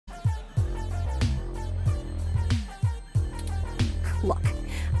Look,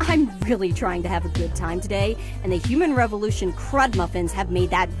 I'm really trying to have a good time today, and the Human Revolution crud muffins have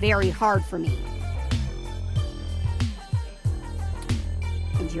made that very hard for me.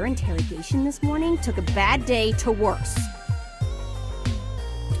 And your interrogation this morning took a bad day to worse.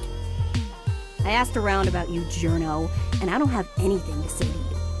 I asked around about you, Journo, and I don't have anything to say to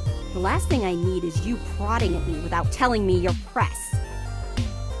you. The last thing I need is you prodding at me without telling me you're press.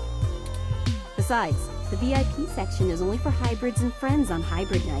 Besides, the VIP section is only for hybrids and friends on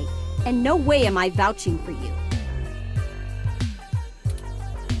hybrid night, and no way am I vouching for you.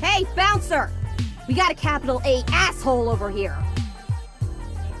 Hey, bouncer! We got a capital A asshole over here!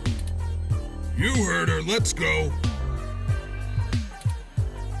 You heard her, let's go!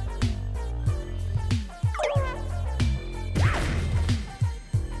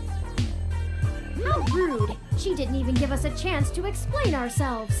 How rude! She didn't even give us a chance to explain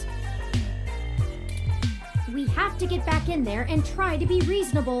ourselves. We have to get back in there and try to be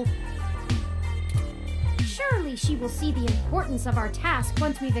reasonable. Surely she will see the importance of our task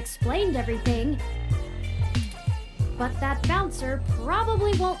once we've explained everything. But that bouncer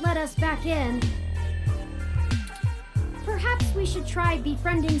probably won't let us back in. Perhaps we should try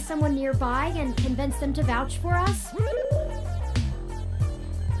befriending someone nearby and convince them to vouch for us?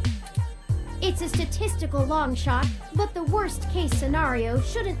 It's a statistical long shot, but the worst-case scenario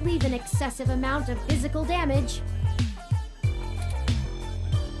shouldn't leave an excessive amount of physical damage.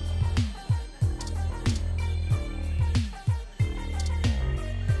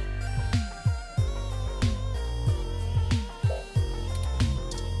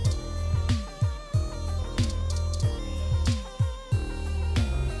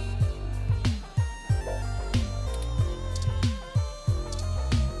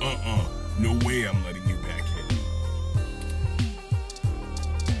 No way I'm letting you back in.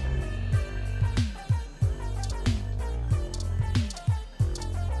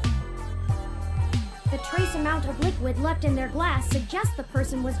 The trace amount of liquid left in their glass suggests the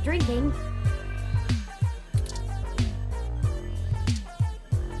person was drinking.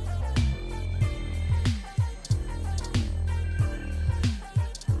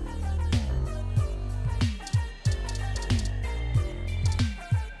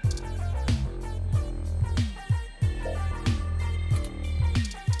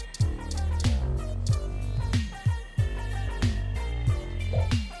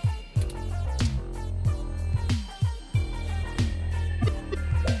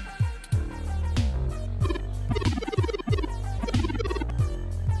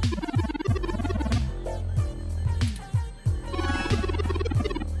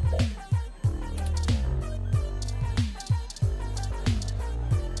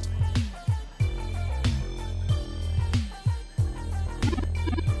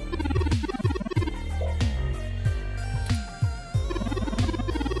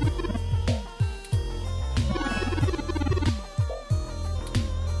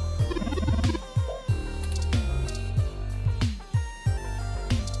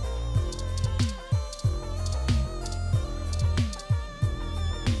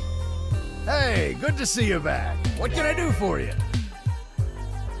 Hey, good to see you back. What can I do for you?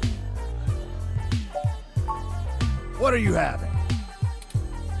 What are you having?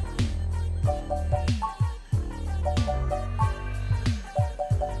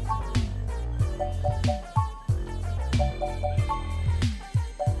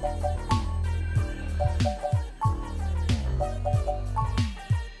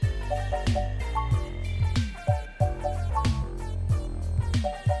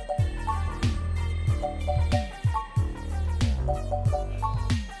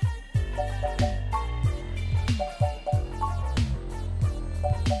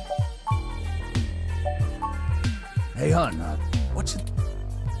 Hey, hon, what's it?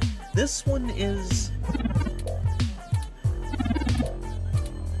 This one is...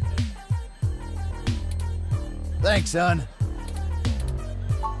 Thanks, son.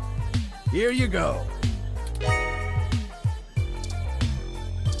 Here you go.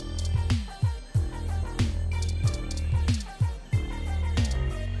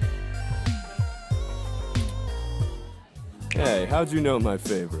 Hey, how'd you know my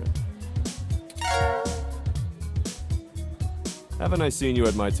favorite? Haven't I seen you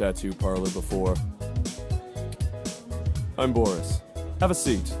at my tattoo parlor before? I'm Boris. Have a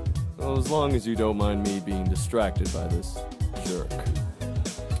seat. Well, as long as you don't mind me being distracted by this jerk.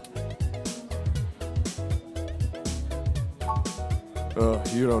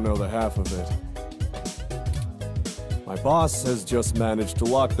 You don't know the half of it. My boss has just managed to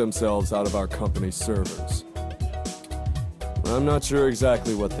lock themselves out of our company's servers. I'm not sure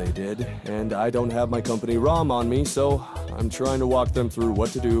exactly what they did, and I don't have my company ROM on me, so I'm trying to walk them through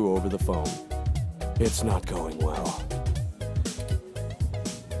what to do over the phone. It's not going well.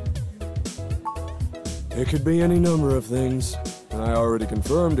 It could be any number of things. I already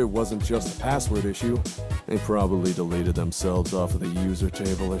confirmed it wasn't just a password issue. They probably deleted themselves off of the user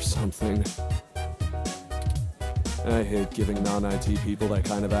table or something. I hate giving non-IT people that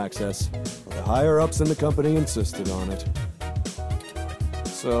kind of access. The higher-ups in the company insisted on it.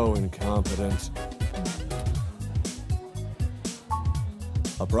 So incompetent.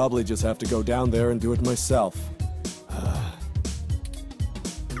 I'll probably just have to go down there and do it myself.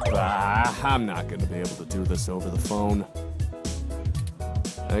 I'm not gonna be able to do this over the phone.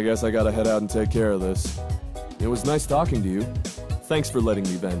 I guess I gotta head out and take care of this. It was nice talking to you. Thanks for letting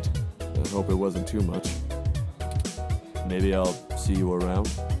me vent. I hope it wasn't too much. Maybe I'll see you around.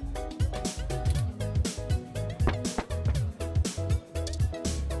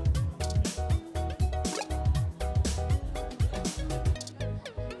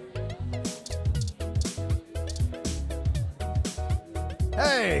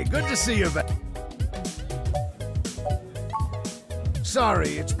 Hey, good to see you back.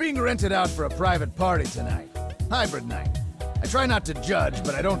 Sorry, it's being rented out for a private party tonight. Hybrid night. I try not to judge,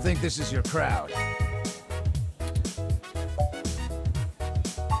 but I don't think this is your crowd.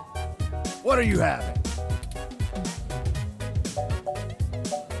 What are you having?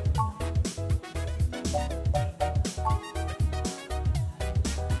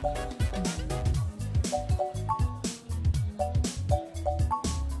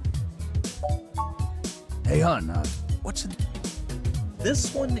 Hey, hon, what's in...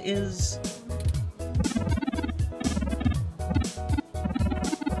 This one is...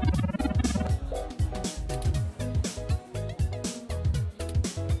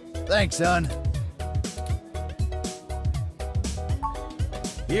 Thanks, son.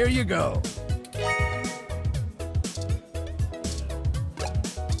 Here you go.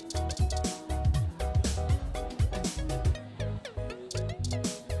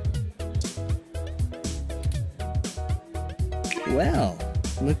 Well,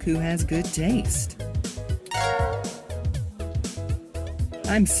 look who has good taste.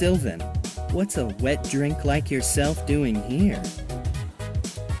 I'm Sylvan. What's a wet drink like yourself doing here?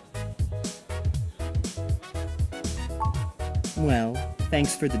 Well,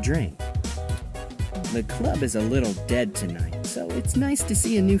 thanks for the drink. The club is a little dead tonight, so it's nice to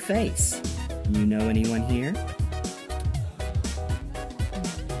see a new face. You know anyone here?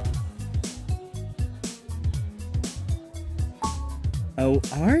 Oh,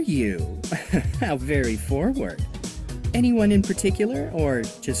 are you? How very forward. Anyone in particular, or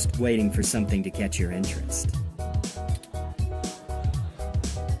just waiting for something to catch your interest?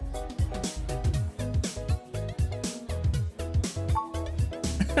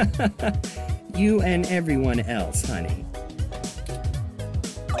 You and everyone else, honey.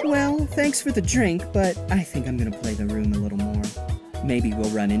 Well, thanks for the drink, but I think I'm gonna play the room a little more. Maybe we'll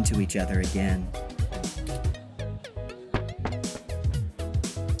run into each other again.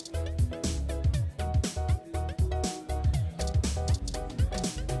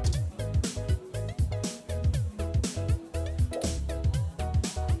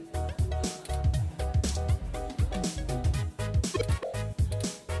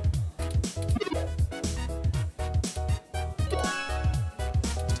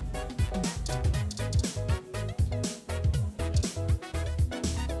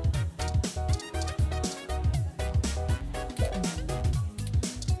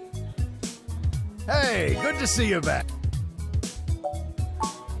 Hey, good to see you back.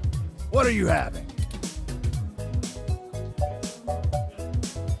 What are you having?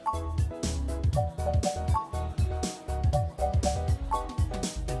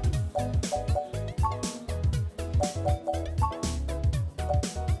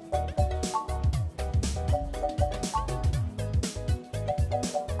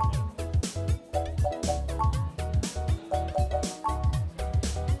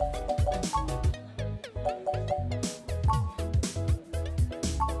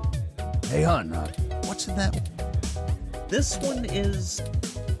 Hey, hon, what's in that? This one is...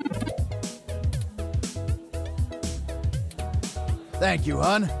 Thank you,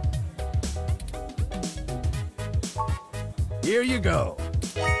 hon. Here you go.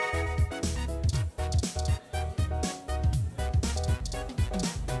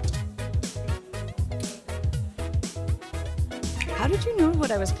 How did you know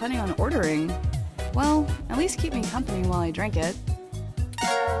what I was planning on ordering? Well, at least keep me company while I drink it.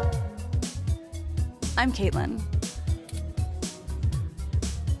 I'm Caitlin.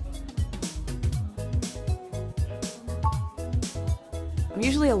 I'm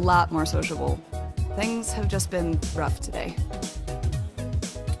usually a lot more sociable. Things have just been rough today.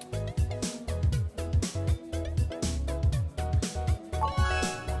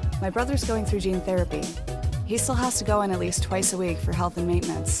 My brother's going through gene therapy. He still has to go in at least twice a week for health and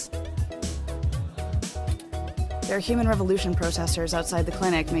maintenance. There are Human Revolution protesters outside the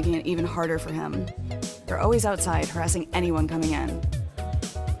clinic, making it even harder for him. They're always outside, harassing anyone coming in.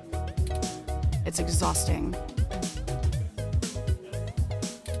 It's exhausting.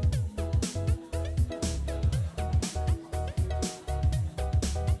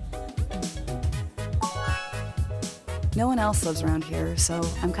 No one else lives around here, so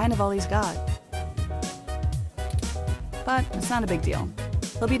I'm kind of all he's got. But it's not a big deal.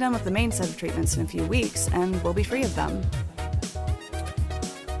 He'll be done with the main set of treatments in a few weeks, and we'll be free of them.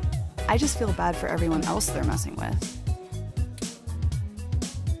 I just feel bad for everyone else they're messing with.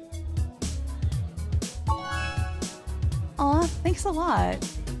 Aw, thanks a lot.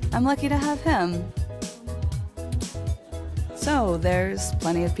 I'm lucky to have him. So, there's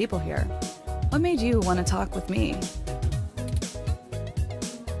plenty of people here. What made you want to talk with me?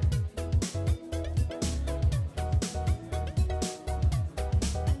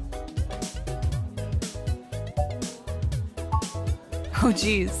 Oh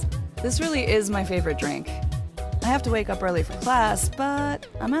geez, this really is my favorite drink. I have to wake up early for class, but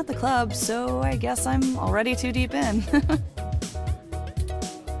I'm at the club, so I guess I'm already too deep in.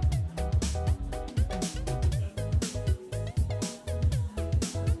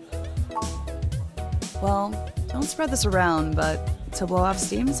 Well, don't spread this around, but to blow off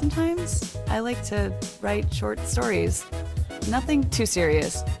steam sometimes, I like to write short stories. Nothing too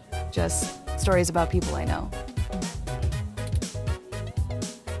serious, just stories about people I know.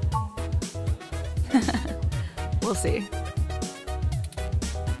 We'll see.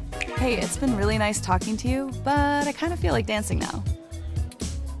 Hey, it's been really nice talking to you, but I kind of feel like dancing now.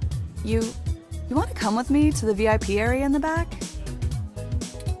 You want to come with me to the VIP area in the back?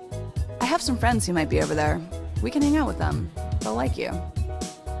 I have some friends who might be over there. We can hang out with them. They'll like you.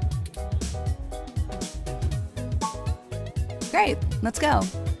 Great, let's go.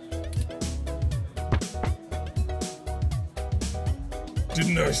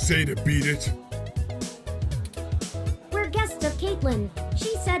 Didn't I say to beat it? We're guests of Caitlin.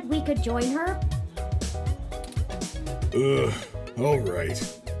 She said we could join her.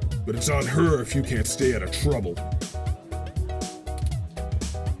 Alright. But it's on her if you can't stay out of trouble.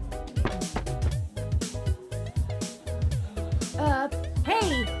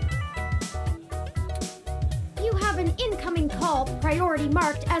 Hey! You have an incoming call, priority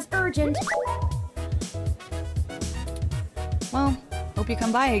marked as urgent. Well, hope you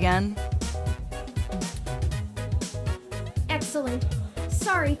come by again. Excellent.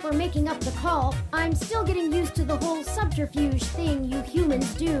 Sorry for making up the call. I'm still getting used to the whole subterfuge thing you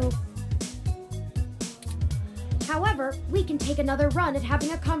humans do. However, we can take another run at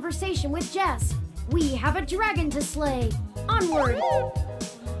having a conversation with Jess. We have a dragon to slay. Onward!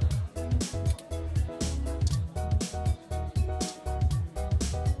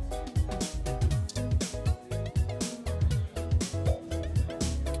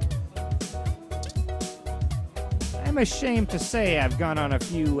 I'm ashamed to say I've gone on a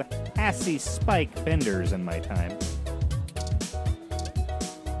few assy spike benders in my time.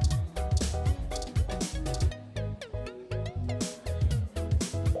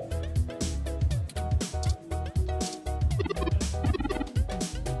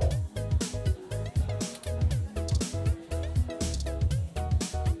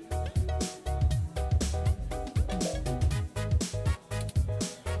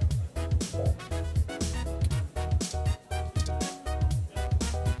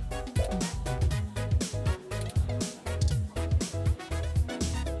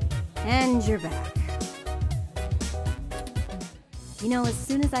 And you're back. You know, as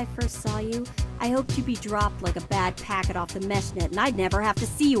soon as I first saw you, I hoped you'd be dropped like a bad packet off the mesh net and I'd never have to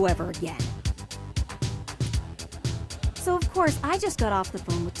see you ever again. So of course, I just got off the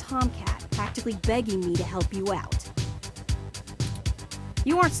phone with Tomcat, practically begging me to help you out.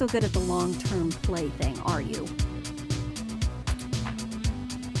 You aren't so good at the long-term play thing, are you?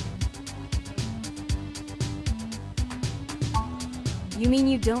 You mean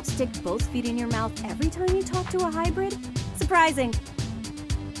you don't stick both feet in your mouth every time you talk to a hybrid? Surprising.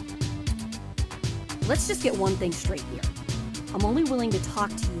 Let's just get one thing straight here. I'm only willing to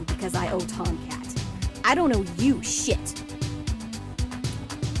talk to you because I owe Tomcat. I don't owe you shit.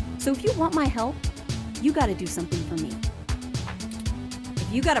 So if you want my help, you gotta do something for me.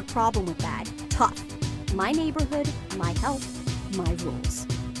 If you got a problem with that, tough. My neighborhood, my health, my rules.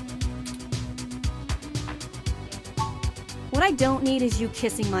 What I don't need is you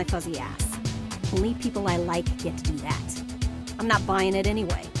kissing my fuzzy ass. Only people I like get to do that. I'm not buying it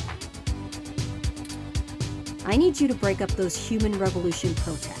anyway. I need you to break up those human revolution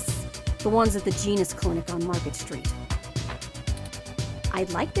protests. The ones at the Genus Clinic on Market Street. I'd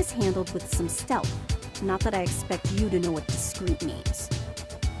like this handled with some stealth. Not that I expect you to know what discreet means.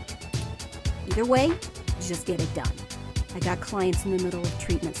 Either way, just get it done. I got clients in the middle of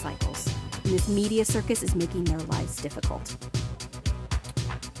treatment cycles, and this media circus is making their lives difficult.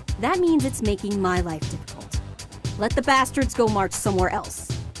 That means it's making my life difficult. Let the bastards go march somewhere else,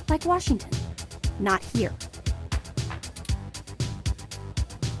 like Washington. Not here.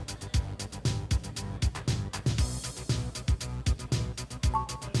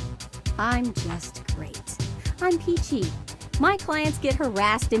 I'm just great. I'm peachy. My clients get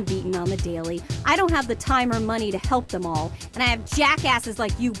harassed and beaten on the daily. I don't have the time or money to help them all, and I have jackasses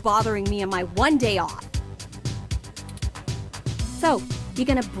like you bothering me on my one day off. So, you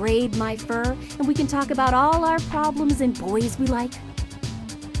gonna braid my fur, and we can talk about all our problems and boys we like?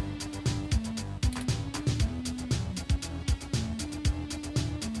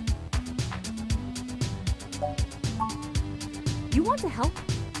 You want to help?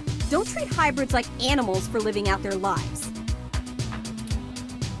 Don't treat hybrids like animals for living out their lives.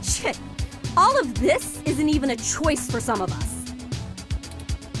 Shit, all of this isn't even a choice for some of us.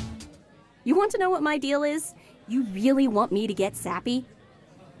 You want to know what my deal is? You really want me to get sappy?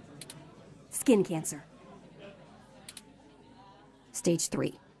 Skin cancer. Stage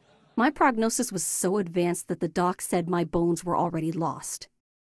 3. My prognosis was so advanced that the doc said my bones were already lost.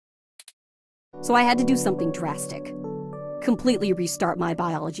 So I had to do something drastic. Completely restart my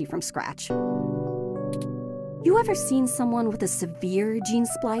biology from scratch. You ever seen someone with a severe gene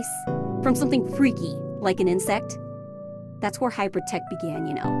splice? From something freaky, like an insect? That's where hybrid tech began,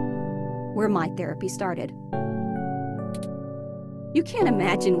 you know. Where my therapy started. You can't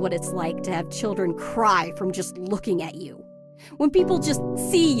imagine what it's like to have children cry from just looking at you. When people just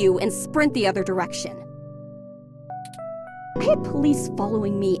see you and sprint the other direction. I had police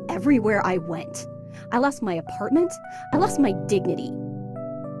following me everywhere I went. I lost my apartment. I lost my dignity.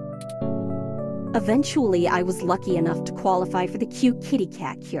 Eventually, I was lucky enough to qualify for the cute kitty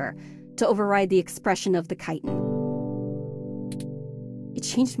cat cure to override the expression of the chitin. It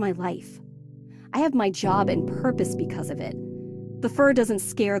changed my life. I have my job and purpose because of it. The fur doesn't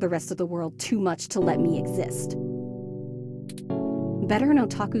scare the rest of the world too much to let me exist. Better an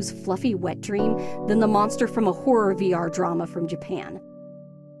otaku's fluffy wet dream than the monster from a horror VR drama from Japan.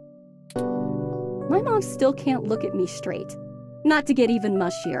 My mom still can't look at me straight. Not to get even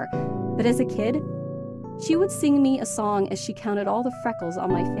mushier, but as a kid, she would sing me a song as she counted all the freckles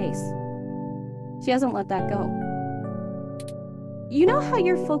on my face. She hasn't let that go. You know how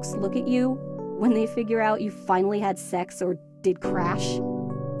your folks look at you when they figure out you finally had sex or did crash?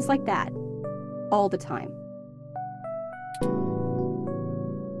 It's like that. All the time.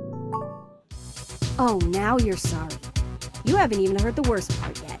 Oh, now you're sorry. You haven't even heard the worst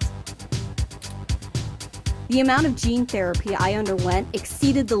part yet. The amount of gene therapy I underwent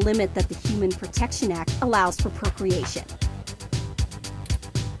exceeded the limit that the Human Protection Act allows for procreation.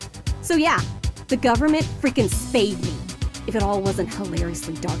 So yeah, the government freaking spayed me, if it all wasn't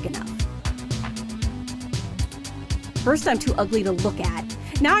hilariously dark enough. First I'm too ugly to look at,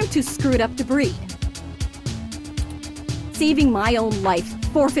 now I'm too screwed up to breed. Saving my own life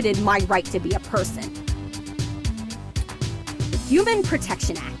forfeited my right to be a person. The Human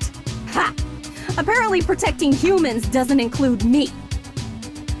Protection Act. Ha! Apparently protecting humans doesn't include me.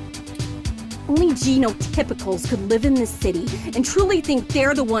 Only genotypicals could live in this city and truly think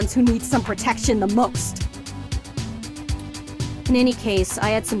they're the ones who need some protection the most. In any case, I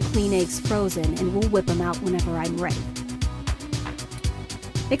had some clean eggs frozen and we'll whip them out whenever I'm ready.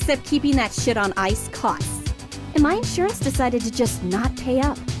 Except keeping that shit on ice costs. And my insurance decided to just not pay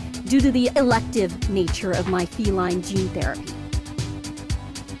up due to the elective nature of my feline gene therapy.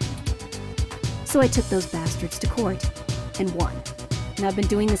 So I took those bastards to court, and won. And I've been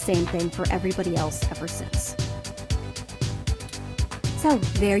doing the same thing for everybody else ever since. So,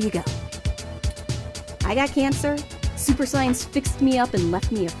 there you go. I got cancer, super science fixed me up and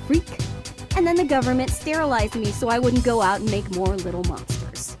left me a freak, and then the government sterilized me so I wouldn't go out and make more little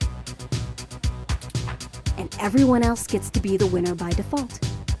monsters. And everyone else gets to be the winner by default.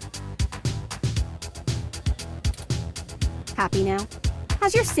 Happy now?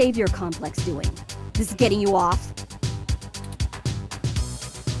 How's your savior complex doing? This is getting you off?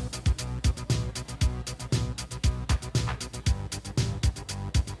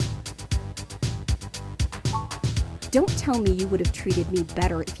 Don't tell me you would have treated me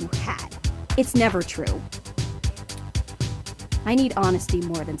better if you had. It's never true. I need honesty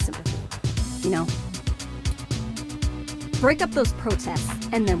more than sympathy. You know? Break up those protests,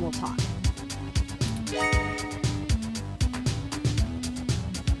 and then we'll talk.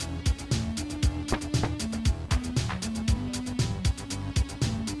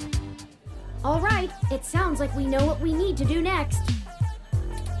 All right, it sounds like we know what we need to do next.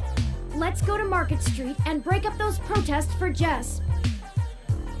 Let's go to Market Street and break up those protests for Jess.